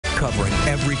covering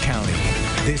every county.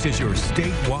 This is your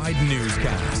statewide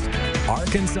newscast,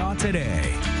 Arkansas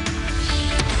Today.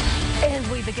 And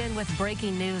we begin with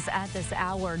breaking news at this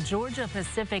hour. Georgia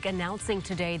Pacific announcing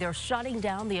today they're shutting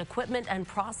down the equipment and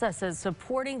processes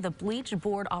supporting the bleach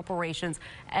board operations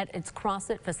at its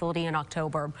CrossFit facility in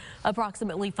October.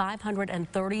 Approximately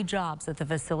 530 jobs at the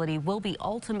facility will be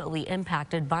ultimately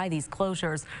impacted by these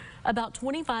closures. About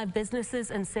 25 businesses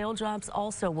and sale jobs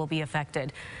also will be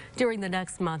affected. During the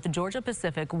next month, Georgia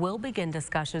Pacific will begin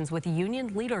discussions with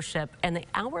union leadership and the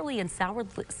hourly and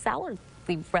salary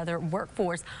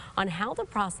workforce on how the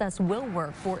process will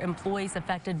work for employees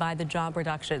affected by the job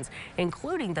reductions,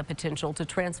 including the potential to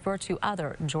transfer to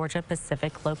other Georgia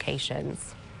Pacific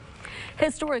locations.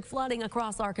 Historic flooding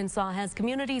across Arkansas has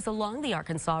communities along the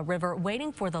Arkansas River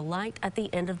waiting for the light at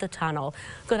the end of the tunnel.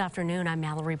 Good afternoon. I'm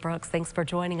Mallory Brooks. Thanks for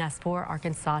joining us for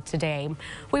Arkansas Today.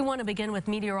 We want to begin with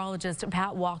meteorologist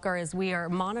Pat Walker as we are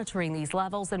monitoring these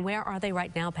levels. And where are they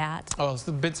right now, Pat? Oh, it's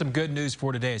been some good news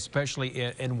for today, especially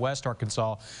in West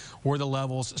Arkansas, where the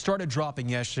levels started dropping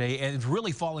yesterday and it's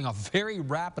really falling off very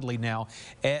rapidly now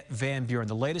at Van Buren.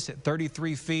 The latest at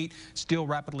 33 feet, still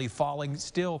rapidly falling,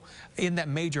 still in that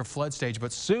major flood stage,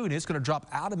 but soon it's going to drop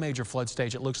out of major flood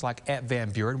stage, it looks like, at Van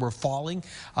Buren. We're falling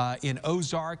in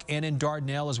Ozark and in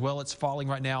Dardanelle as well. It's falling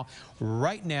right now.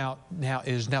 Right now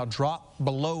is dropped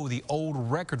below the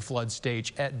old record flood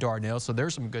stage at Dardanelle, so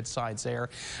there's some good signs there.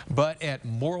 But at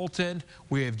Morrilton,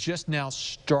 we have just now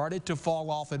started to fall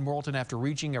off in Morrilton after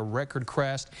reaching a record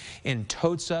crest. In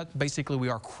Toadsuck, basically we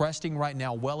are cresting right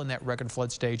now well in that record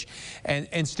flood stage,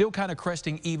 and still kind of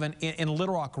cresting even in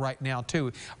Little Rock right now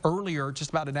too. Earlier, just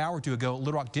about an hour or two ago,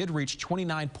 Little Rock did reach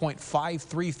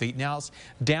 29.53 feet. Now it's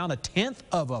down 1/10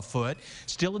 of a foot.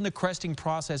 Still in the cresting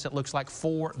process, it looks like,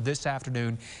 for this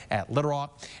afternoon at Little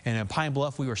Rock. And in Pine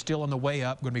Bluff, we are still on the way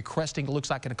up. Going to be cresting, it looks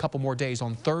like, in a couple more days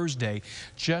on Thursday,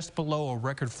 just below a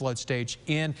record flood stage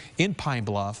in Pine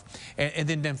Bluff. And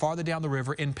then farther down the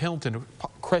river in Pendleton,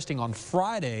 cresting on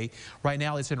Friday. Right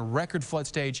now it's in record flood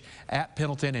stage at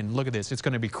Pendleton. And look at this, it's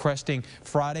going to be cresting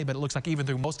Friday, but it looks like even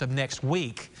through most of next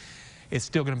week, it's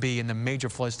still going to be in the major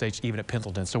flood stage even at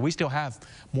Pendleton. So we still have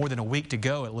more than a week to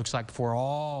go, it looks like, before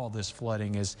all this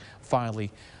flooding is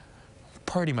finally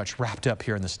pretty much wrapped up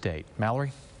here in the state.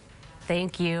 Mallory?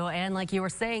 Thank you. And like you were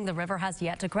saying, the river has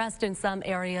yet to crest in some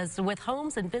areas. With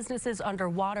homes and businesses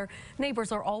underwater,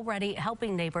 neighbors are already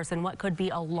helping neighbors in what could be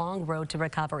a long road to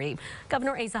recovery.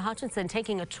 Governor Asa Hutchinson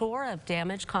taking a tour of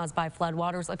damage caused by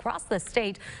floodwaters across the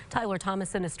state. Tyler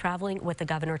Thomason is traveling with the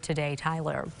governor today.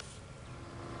 Tyler.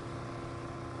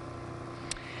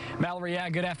 Mallory,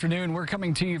 good afternoon. We're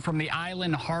coming to you from the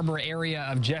Island Harbor area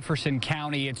of Jefferson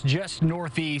County. It's just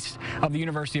northeast of the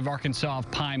University of Arkansas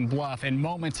of Pine Bluff. And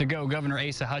moments ago, Governor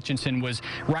Asa Hutchinson was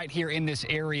right here in this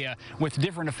area with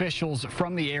different officials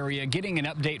from the area, getting an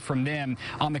update from them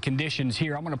on the conditions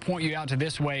here. I'm going to point you out to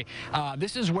this way.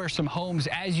 This is where some homes,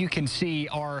 as you can see,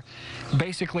 are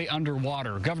basically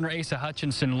underwater. Governor Asa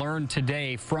Hutchinson learned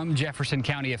today from Jefferson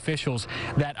County officials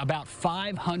that about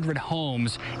 500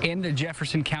 homes in the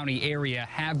Jefferson County area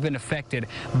have been affected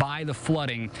by the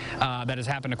flooding that has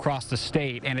happened across the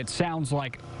state. And it sounds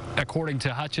like, according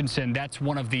to Hutchinson, that's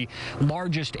one of the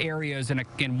largest areas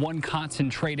in one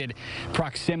concentrated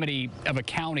proximity of a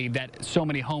county that so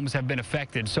many homes have been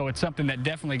affected. So it's something that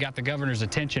definitely got the governor's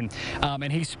attention.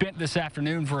 And he spent this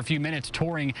afternoon for a few minutes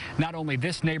touring not only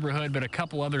this neighborhood, but a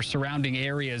couple other surrounding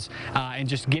areas and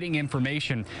just getting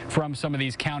information from some of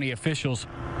these county officials.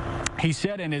 He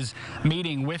said in his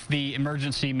meeting with the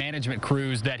emergency management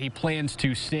crews that he plans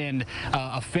to send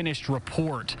a finished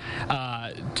report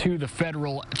to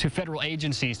federal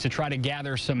agencies to try to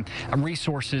gather some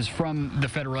resources from the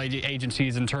federal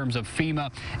agencies in terms of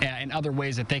FEMA and other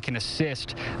ways that they can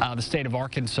assist the state of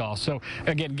Arkansas. So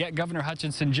again, Governor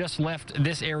Hutchinson just left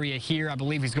this area here. I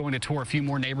believe he's going to tour a few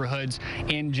more neighborhoods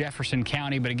in Jefferson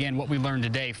County. But again, what we learned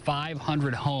today,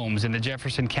 500 homes in the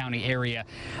Jefferson County area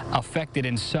affected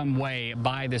in some way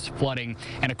by this flooding.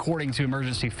 And according to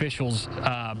emergency officials,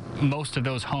 most of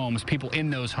those homes, people in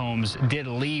those homes, did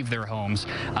leave their homes.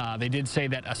 They did say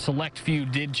that a select few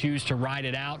did choose to ride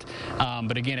it out.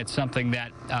 But again, it's something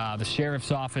that the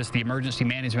sheriff's office, the emergency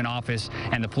management office,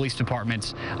 and the police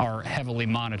departments are heavily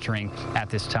monitoring at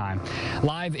this time.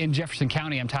 Live in Jefferson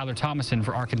County, I'm Tyler Thomason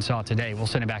for Arkansas Today. We'll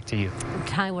send it back to you.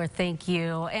 Tyler, thank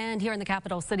you. And here in the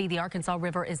capital city, the Arkansas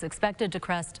River is expected to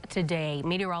crest today.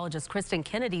 Meteorologist Kristen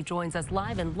Kennedy joins us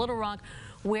live in Little Rock,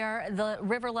 where the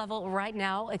river level right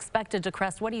now expected to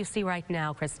crest. What do you see right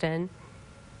now, Kristen?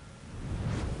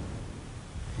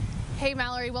 Hey,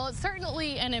 Mallory. Well, it's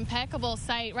certainly an impeccable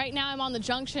sight. Right now, I'm on the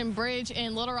Junction Bridge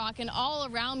in Little Rock, and all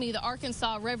around me, the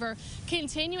Arkansas River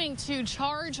continuing to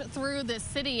charge through the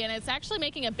city, and it's actually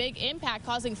making a big impact,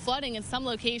 causing flooding in some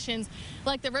locations,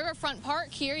 like the Riverfront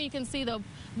Park here. You can see the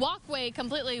walkway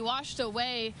completely washed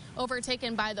away,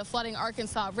 overtaken by the flooding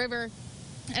Arkansas River.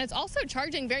 And it's also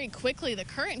charging very quickly. The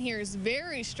current here is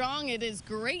very strong. It is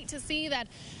great to see that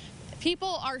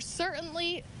people are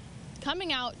certainly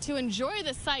coming out to enjoy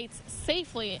the sights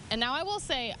safely. And now I will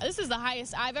say, this is the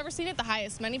highest I've ever seen it, the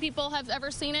highest many people have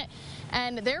ever seen it,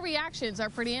 and their reactions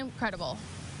are pretty incredible.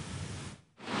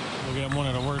 We'll get one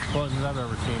of the worst floods I've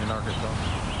ever seen in Arkansas.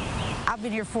 I've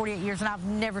been here 48 years and I've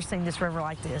never seen this river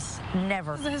like this.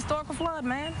 Never. It's a historical flood,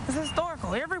 man. It's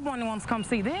historical. Everyone wants to come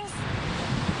see this.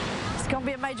 It's going to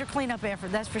be a major cleanup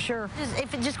effort, that's for sure.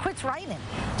 If it just quits raining,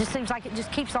 just seems like it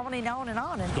just keeps on and on and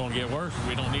on. It's going to get worse.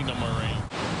 We don't need no more rain.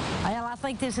 Well, I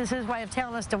think this is his way of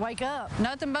telling us to wake up.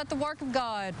 Nothing but the work of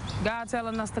God. God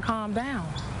telling us to calm down,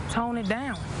 tone it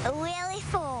down. Really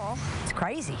full. It's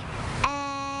crazy.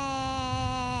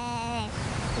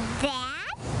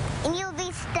 That? And you'll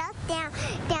be stuck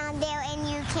down there and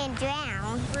you can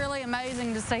drown. Really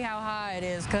amazing to see how high it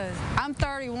is, because I'm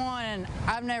 31 and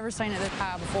I've never seen it this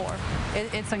high before.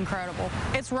 It's incredible.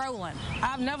 It's rolling.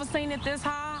 I've never seen it this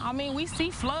high. I mean, we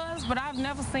see floods, but I've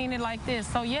never seen it like this.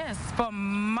 So yes, for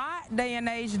my day and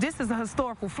age, this is a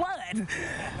historical flood,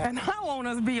 and I want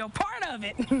us to be a part of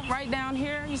it. Right down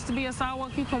here used to be a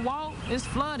sidewalk you can walk. It's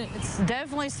flooded. It's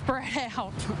definitely spread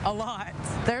out a lot.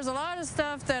 There's a lot of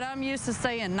stuff that I'm used to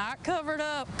seeing not covered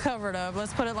up.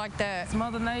 Let's put it like that.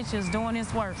 Mother Nature is doing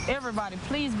its work. Everybody,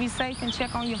 please be safe and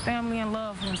check on your family and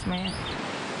loved ones, man.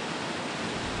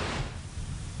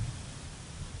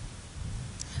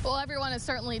 Well, everyone is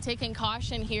certainly taking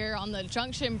caution here on the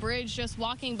Junction Bridge, just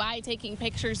walking by, taking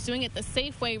pictures, doing it the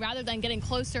safe way rather than getting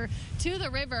closer to the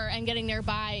river and getting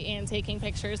nearby and taking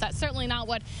pictures. That's certainly not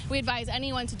what we advise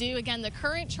anyone to do. Again, the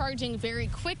current charging very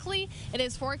quickly. It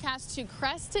is forecast to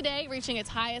crest today, reaching its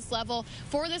highest level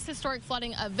for this historic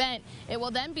flooding event. It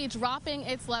will then be dropping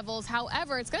its levels.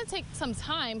 However, it's going to take some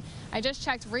time. I just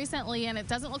checked recently, and it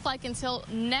doesn't look like until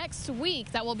next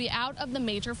week that we'll be out of the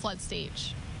major flood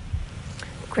stage.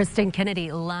 Kristen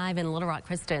Kennedy live in Little Rock.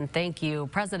 Kristen, thank you.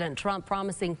 President Trump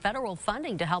promising federal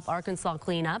funding to help Arkansas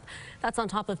clean up. That's on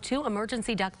top of 2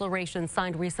 emergency declarations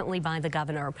signed recently by the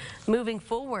governor. Moving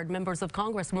forward, members of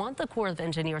Congress want the Corps of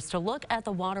Engineers to look at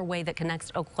the waterway that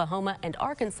connects Oklahoma and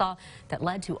Arkansas that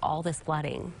led to all this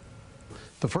flooding.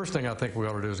 The first thing I think we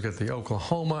ought to do is get the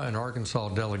Oklahoma and Arkansas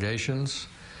delegations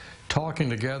talking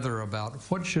together about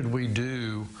what should we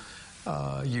do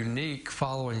unique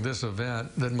following this event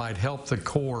that might help the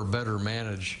Corps better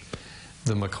manage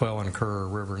the McClellan-Kerr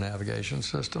River navigation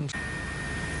systems.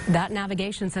 That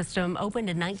navigation system opened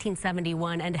in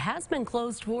 1971 and has been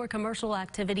closed for commercial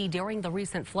activity during the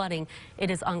recent flooding. It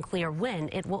is unclear when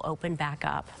it will open back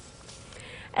up.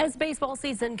 As baseball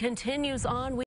season continues on,